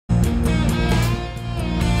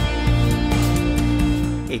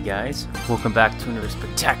Hey guys, welcome back to another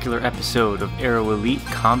spectacular episode of Aero Elite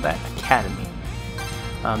Combat Academy.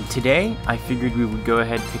 Today, I figured we would go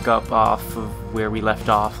ahead and pick up off of where we left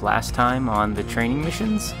off last time on the training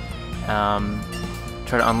missions. Try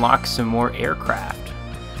to unlock some more aircraft.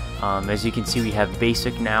 As you can see, we have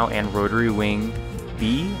Basic now and Rotary Wing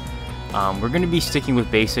B. We're going to be sticking with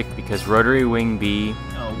Basic because Rotary Wing B,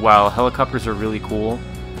 while helicopters are really cool,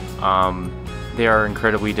 they are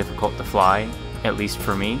incredibly difficult to fly, at least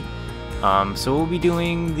for me. So we'll be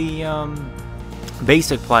doing the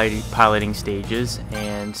basic piloting stages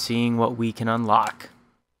and seeing what we can unlock.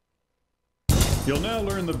 You'll now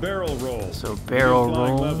learn the barrel roll. So barrel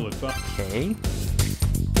roll, okay.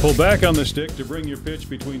 Pull back on the stick to bring your pitch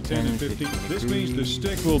between 10 and 15. This means the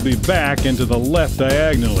stick will be back into the left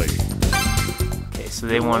diagonally. Okay, so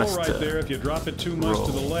they want us to there if you drop it too much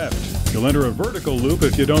to the left. You'll enter a vertical loop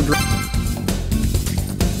if you don't drop.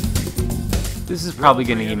 This is probably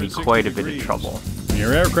going to give me quite a bit of trouble. When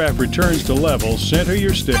your aircraft returns to level, center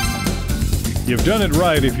your stick. You've done it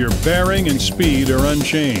right if your bearing and speed are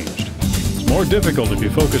unchanged. It's more difficult if you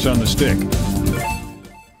focus on the stick.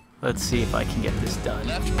 Let's see if I can get this done.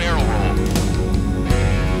 Left barrel roll.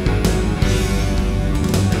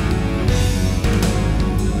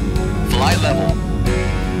 Fly level.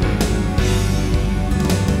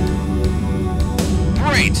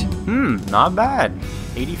 Great! Not bad.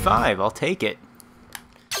 85, I'll take it.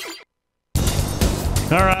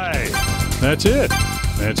 All right, that's it.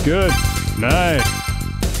 That's good. Nice.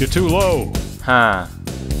 You're too low. Huh.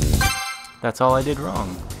 That's all I did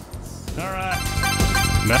wrong. All right.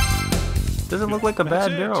 Doesn't look like a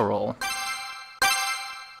bad barrel roll.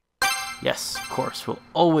 Yes, of course, we'll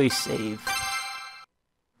always save.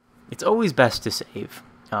 It's always best to save.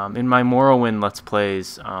 In my Morrowind Let's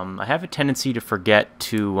Plays, I have a tendency to forget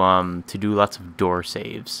to do lots of door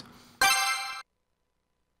saves.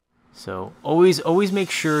 So always make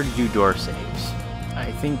sure to do door saves.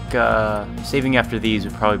 I think saving after these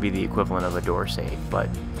would probably be the equivalent of a door save, but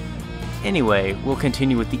anyway, we'll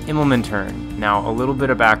continue with the Immelman turn. Now, a little bit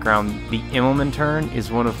of background. The Immelman turn is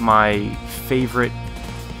one of my favorite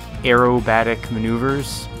aerobatic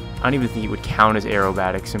maneuvers. I don't even think it would count as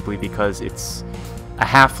aerobatic simply because it's a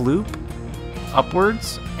half loop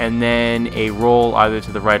upwards and then a roll either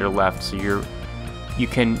to the right or left. So you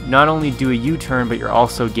can not only do a U-turn, but you're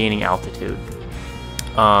also gaining altitude.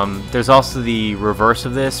 There's also the reverse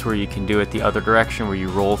of this where you can do it the other direction where you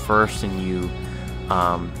roll first and you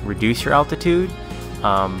reduce your altitude.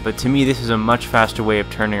 But to me, this is a much faster way of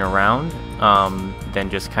turning around than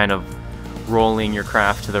just kind of rolling your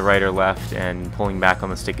craft to the right or left and pulling back on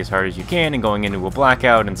the stick as hard as you can and going into a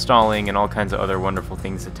blackout and stalling and all kinds of other wonderful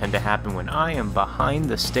things that tend to happen when I am behind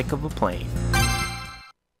the stick of a plane.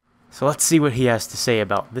 So let's see what he has to say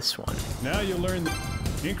about this one. Now you'll learn the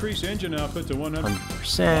increase engine output to 100%. Watch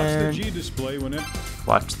the G display when it.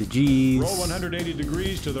 Watch the G's. Roll 180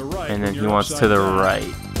 degrees to the right. And then he wants to the right.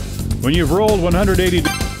 When you've rolled 180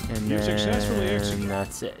 and you've successfully executed.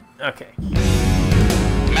 That's it. Okay.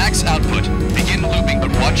 Max output. Begin looping, but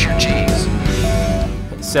watch your G's.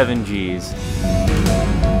 7 G's.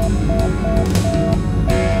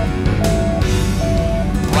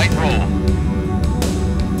 Right roll.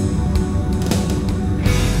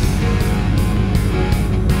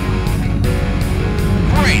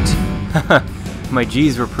 Great! My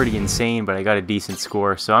G's were pretty insane, but I got a decent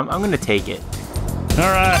score, so I'm going to take it.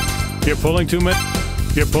 All right. You're pulling too much.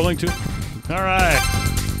 You're pulling too. All right.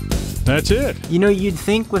 That's it. You know, you'd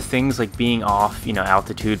think with things like being off,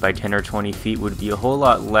 altitude by 10 or 20 feet would be a whole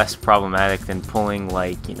lot less problematic than pulling,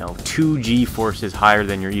 like, 2 G-forces higher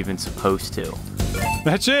than you're even supposed to.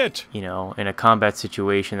 That's it. In a combat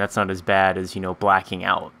situation, that's not as bad as, blacking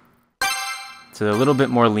out. So they're a little bit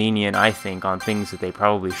more lenient, I think, on things that they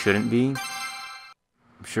probably shouldn't be.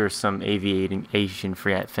 I'm sure some aviation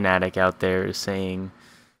fanatic out there is saying,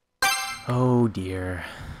 oh dear.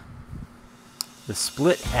 The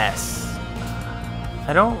Split S.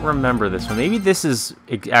 I don't remember this one. Maybe this is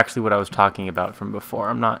actually what I was talking about from before.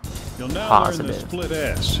 I'm not You'll now positive. Learn the Split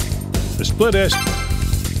S. The Split S.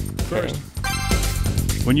 First,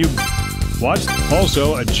 when you watch,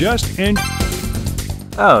 also adjust and.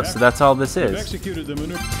 Oh, so that's all this is. Executed the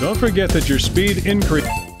maneuver. Don't forget that your speed increase.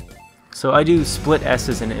 So I do split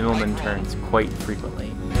S's and Immelman turns quite frequently.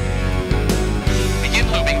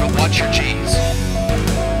 Begin looping, but watch your G's.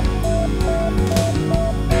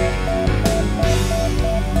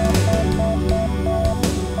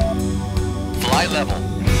 Fly level.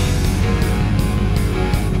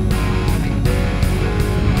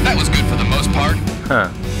 That was good for the most part. Huh.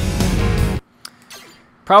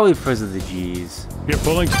 Probably because of the G's. You're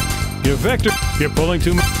pulling. Your vector. You're pulling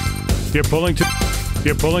too much. You're pulling too.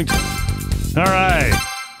 You're pulling too. All right.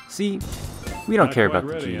 See, we don't Not care quite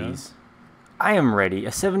about ready, the huh? G's. I am ready.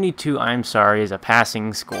 A 72, I'm sorry, is a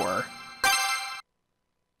passing score.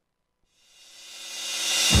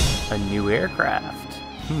 A new aircraft.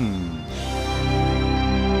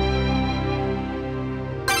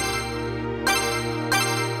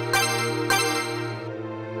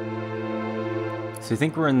 So you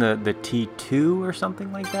think we're in the T2 or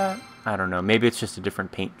something like that? I don't know. Maybe it's just a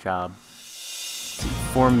different paint job. Let's see,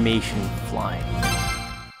 formation flying.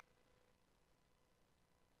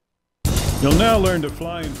 You'll now learn to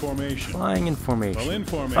fly in formation. Flying in formation. Well, in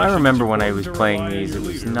formation, If I remember it's when I important was to playing rely on these, your it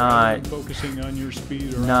was leader rather not than focusing on your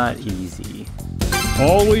speed or not altitude. easy.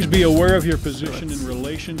 Always be aware of your position in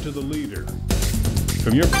relation to the leader.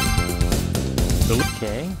 From your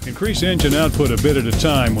Okay. increase engine output a bit at a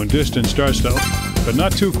time when distance starts to, but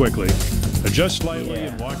not too quickly. Adjust slightly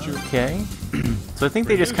and watch your. Okay. So I think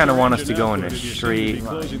they just kind of want us to go in a straight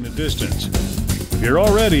closing line. the distance. If you're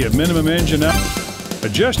already at minimum engine output,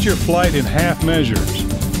 adjust your flight in half measures.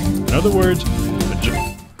 In other words,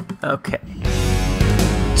 adjust. Okay.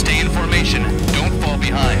 Stay in formation. Don't fall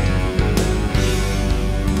behind.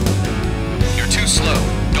 You're too slow.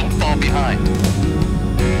 Don't fall behind.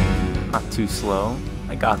 Not too slow.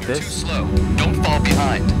 I got You're too this. slow. Don't fall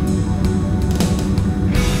behind.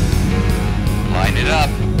 Line it up.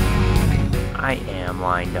 I am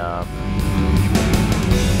lined up.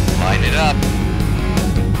 Line it up.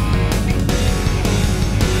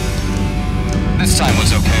 This time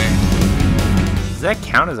was okay. Does that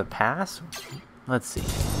count as a pass? Let's see.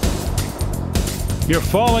 You're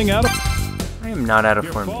falling out of. I am not out of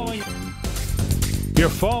You're falling- formation. You're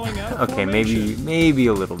falling out of Okay, formation. maybe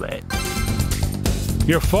a little bit.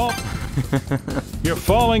 You're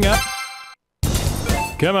falling out.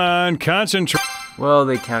 Come on, concentrate. Well,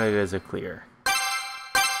 they counted it as a clear.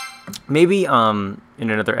 Maybe in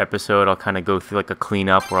another episode I'll kind of go through like a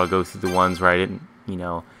cleanup where I'll go through the ones where I didn't,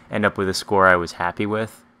 end up with a score I was happy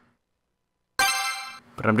with.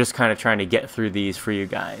 But I'm just kind of trying to get through these for you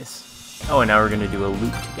guys. Oh, and now we're going to do a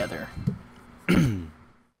loop together.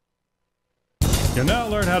 You'll now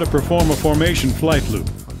learn how to perform a formation flight loop.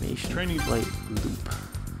 Formation Training- flight loop.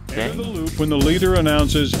 Enter the Okay. loop when the leader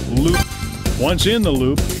announces loop. Once in the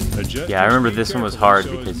loop, adjust. Yeah, I your remember speed this one was carefully hard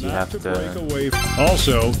so as because you not have to break away.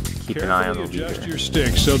 Also, keep an eye on the carefully adjust leader. your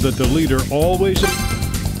stick so that the leader always.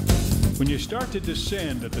 When you start to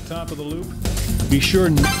descend at the top of the loop, be sure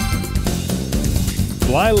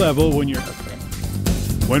fly level when you're. Okay.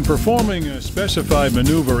 When performing a specified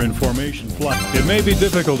maneuver in formation flight, it may be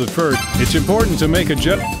difficult at first. It's important to make a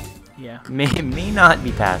jump. Yeah, may not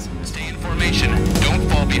be passing. Stay in formation. Don't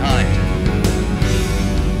fall behind.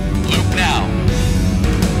 Loop now.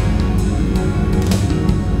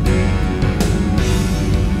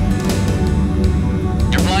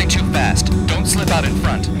 You're flying too fast. Don't slip out in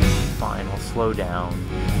front. Fine, I'll slow down.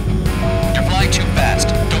 You're flying too fast.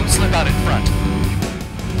 Don't slip out in front.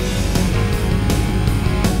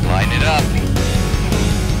 Line it up.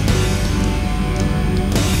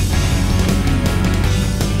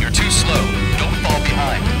 You're too slow. Don't fall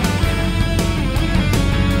behind.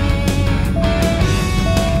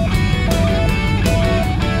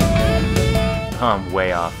 Oh, I'm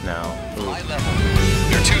way off now. Fly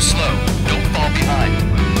level. You're too slow. Don't fall behind.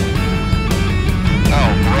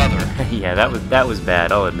 Oh, brother. Yeah, that was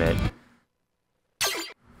bad, I'll admit.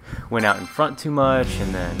 Went out in front too much,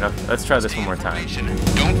 and then okay, let's try this one more time. Formation.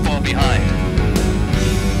 Don't fall behind.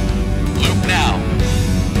 Loop now.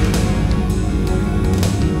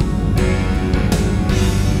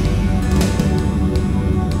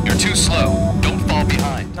 You're too slow. Don't fall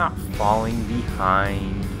behind. Not falling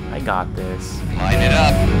behind. I got this. Line it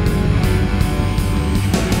up.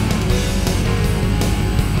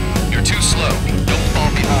 You're too slow. Don't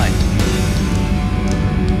fall behind.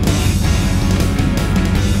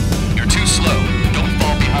 You're too slow. Don't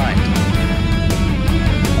fall behind.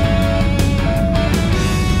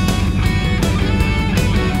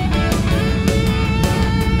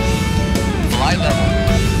 Fly level.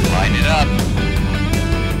 Line it up.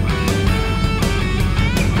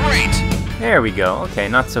 Great. There we go. Okay,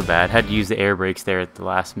 not so bad. Had to use the air brakes there at the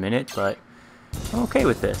last minute, but I'm okay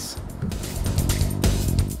with this.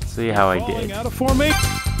 See how I Falling did. out of formation.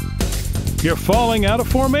 You're falling out of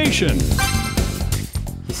formation.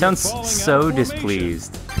 He sounds falling out so of formation.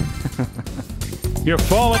 displeased. You're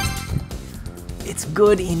falling. It's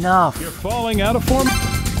good enough. You're falling out of form.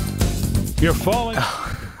 You're falling.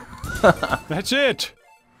 That's it.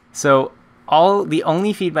 So the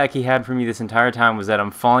only feedback he had for me this entire time was that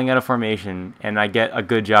I'm falling out of formation and I get a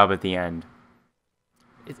good job at the end.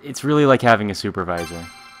 It's really like having a supervisor.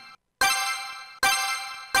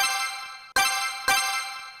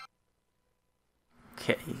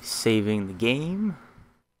 Okay, saving the game.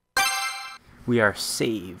 We are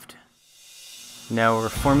saved. Now we're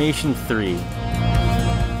formation 3.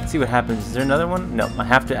 Let's see what happens. Is there another one? No, I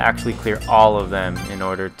have to actually clear all of them in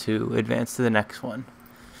order to advance to the next one.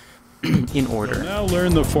 In order. You'll now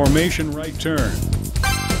learn the formation right turn.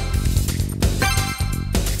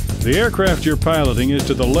 The aircraft you're piloting is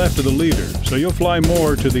to the left of the leader, so you'll fly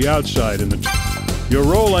more to the outside in the Your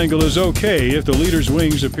roll angle is okay if the leader's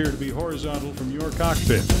wings appear to be horizontal from your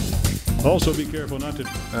cockpit. Also be careful not to...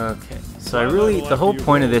 Okay, so the whole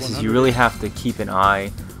point of this is you really have to keep an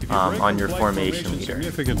eye on your formation leader.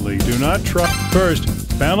 Significantly, do not try...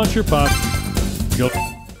 First, balance your pop.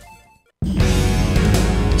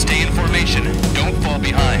 Stay in formation. Don't fall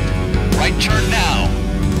behind. Right turn now.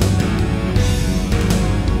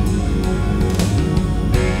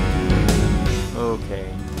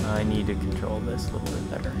 Okay, I need to control this a little bit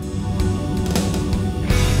better.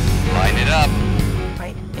 Line it up.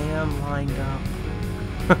 I am lined up.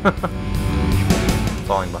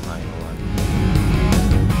 Falling behind a lot.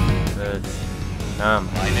 Good.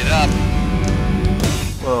 Line it up.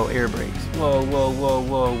 Whoa, air brakes. Whoa, whoa, whoa,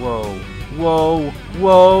 whoa, whoa. Whoa,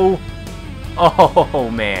 whoa. Oh,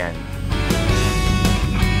 man.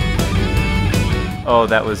 Oh,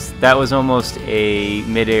 that was almost a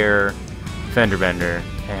mid-air fender bender,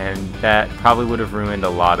 and that probably would have ruined a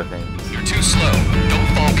lot of things. You're too slow. Don't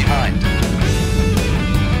fall behind.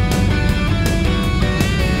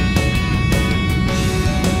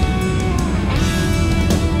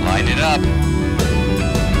 Line it up.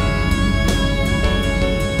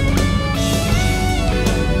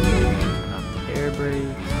 Air brakes.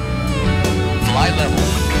 Fly level.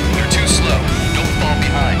 You're too slow. Don't fall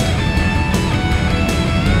behind.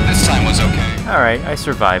 This time was okay. All right, I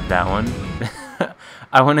survived that one.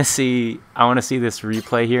 I want to see this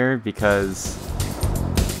replay here because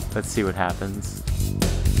let's see what happens.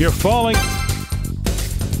 You're falling.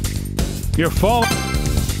 You're falling.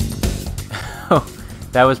 Oh,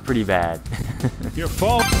 that was pretty bad. You're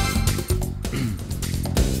falling.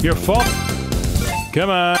 You're falling. Come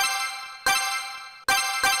on.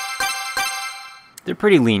 They're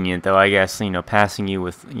pretty lenient though, I guess. You know, passing you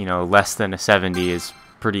with, you know, less than a 70 is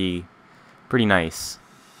pretty nice.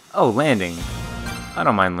 Oh, landing. I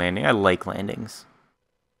don't mind landing. I like landings.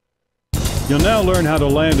 You'll now learn how to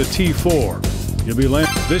land a T4. You'll be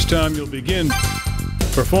this time you'll begin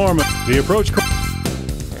perform the approach. Okay,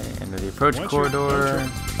 into the approach corridor.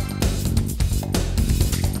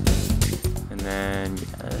 And then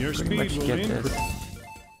Your pretty much speed will get this.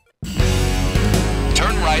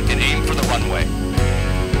 Turn right and aim for the runway.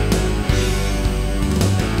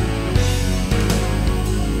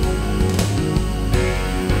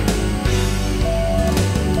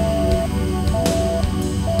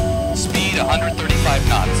 Speed 135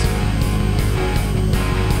 knots.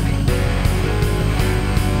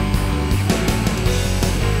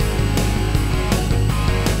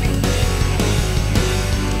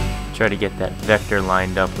 Try to get that vector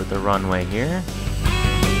lined up with the runway here.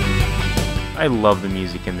 I love the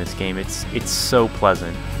music in this game. It's so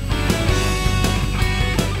pleasant.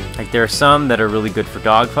 Like there are some that are really good for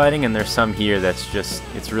dogfighting, and there's some here that's just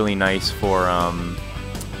it's really nice for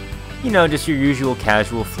you know, just your usual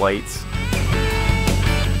casual flights.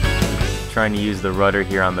 Trying to use the rudder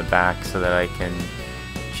here on the back so that I can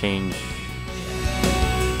change.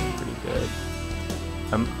 Pretty good.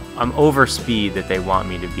 I'm over speed that they want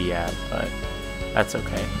me to be at, but that's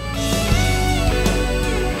okay.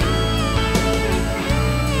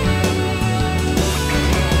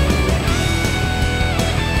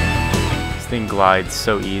 This thing glides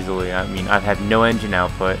so easily. I mean, I've had no engine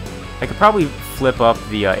output. I could probably flip up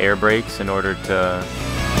the air brakes in order to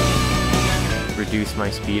reduce my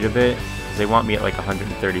speed a bit, because they want me at like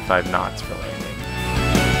 135 knots for landing.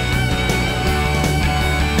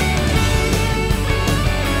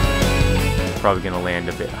 Probably gonna land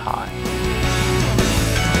a bit high.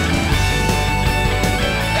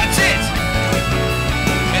 That's it!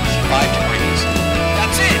 Pitch 5 degrees.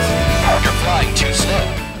 That's it! You're flying too slow.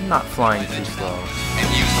 I'm not flying too slow. And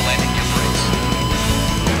use the landing gear brakes.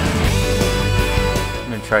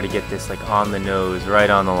 I'm gonna try to get this like on the nose,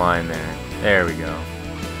 right on the line there. There we go.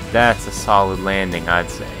 That's a solid landing,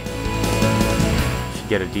 I'd say. Should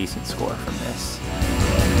get a decent score from this.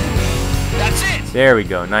 That's it! There we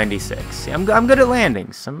go, 96. See, I'm good at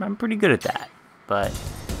landings. I'm pretty good at that. But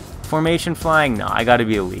formation flying, no, I gotta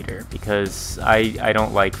be a leader because I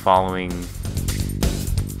don't like following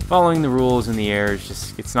the rules in the air.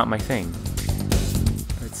 It's not my thing.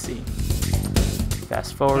 Let's see.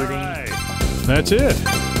 Fast forwarding. Right. That's it.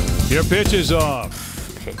 Your pitch is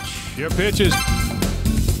off. Pitch. Your pitch is...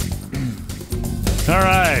 All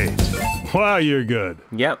right. Wow, you're good.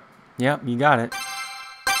 Yep, you got it.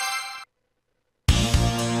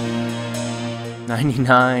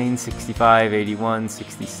 99, 65, 81,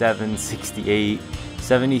 67, 68,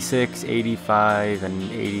 76, 85, and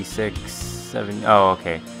 86, 7... Oh,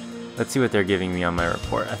 okay. Let's see what they're giving me on my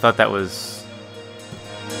report. I thought that was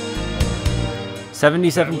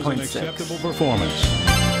 77.6. Acceptable performance.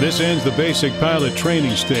 This ends the basic pilot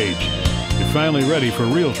training stage. You're finally ready for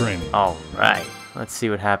real training. All right. Let's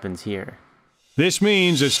see what happens here. This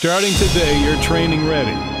means that starting today, you're training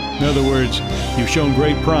ready. In other words, you've shown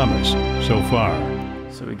great promise so far.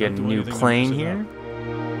 So we get a new plane here.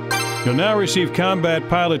 You'll now receive combat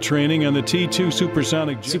pilot training on the T2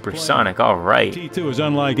 supersonic jet Supersonic, all right. plane. T2 is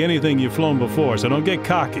unlike anything you've flown before, so don't get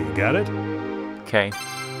cocky, got it? Okay.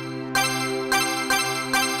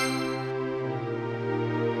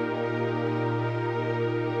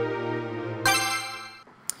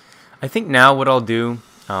 I think now what I'll do,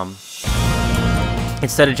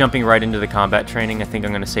 instead of jumping right into the combat training, I think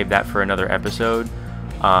I'm going to save that for another episode.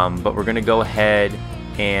 But we're going to go ahead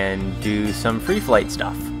and do some free flight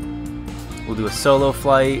stuff. We'll do a solo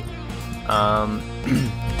flight.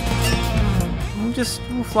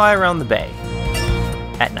 We'll fly around the bay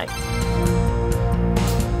at night.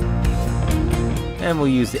 And we'll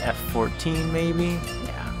use the F-14 maybe.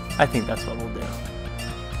 Yeah, I think that's what we'll do.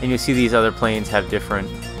 And you'll see these other planes have different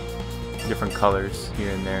colors here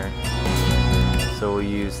and there. So we'll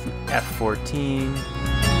use the F-14,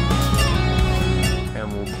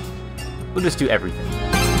 and we'll just do everything.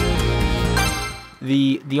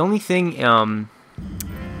 The only thing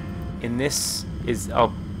in this is,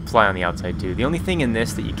 I'll fly on the outside too. The only thing in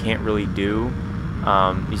this that you can't really do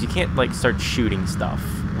is you can't like start shooting stuff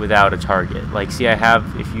without a target. Like, see, I have,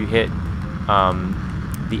 if you hit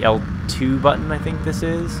the L2 button, I think this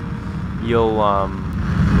is, you'll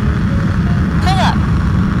pull up,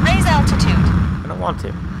 raise altitude. I don't want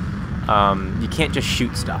to. You can't just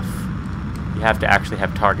shoot stuff. You have to actually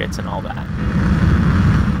have targets and all that,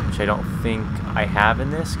 which I don't think I have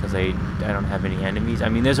in this because I don't have any enemies. I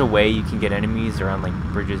mean, there's a way you can get enemies around like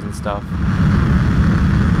bridges and stuff.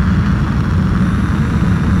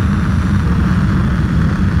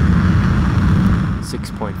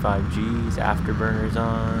 .5 Gs, afterburners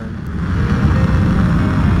on.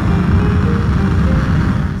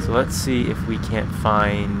 So let's see if we can't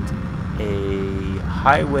find a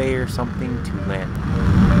highway or something to land on.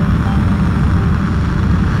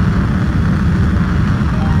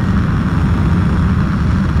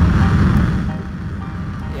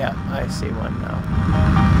 Yeah, I see one now.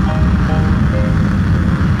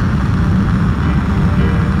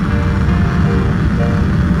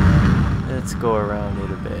 Let's go around it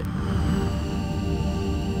a bit.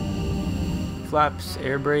 Flaps,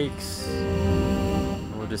 air brakes.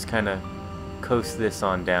 We'll just kind of coast this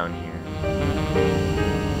on down here.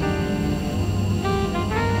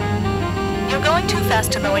 You're going too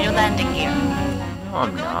fast to lower your landing gear. No,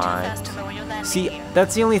 I'm not. See,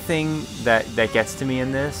 that's the only thing that gets to me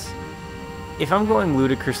in this. If I'm going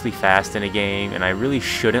ludicrously fast in a game and I really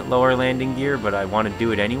shouldn't lower landing gear, but I want to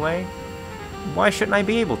do it anyway, why shouldn't I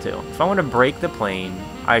be able to? If I want to break the plane,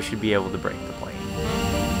 I should be able to break the plane.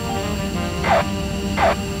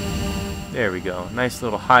 There we go. Nice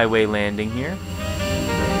little highway landing here.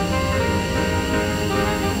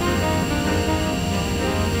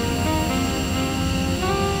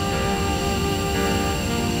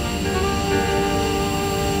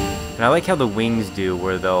 And I like how the wings do,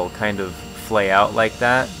 where they'll kind of flay out like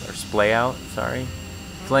that, or splay out, sorry.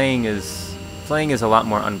 Flaying is a lot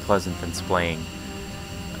more unpleasant than splaying.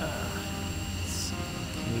 Let's see.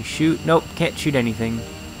 Can we shoot? Nope, can't shoot anything.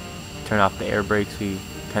 Turn off the air brakes. We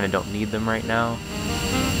kind of don't need them right now.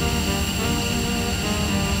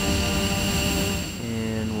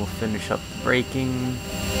 And we'll finish up the braking.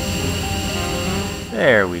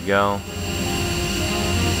 There we go.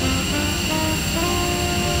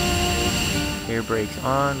 Air brakes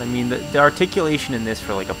on. I mean, the articulation in this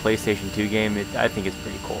for like a PlayStation 2 game, I think it's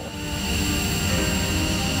pretty cool.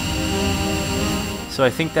 So I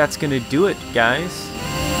think that's going to do it, guys.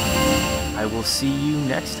 I will see you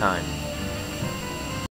next time.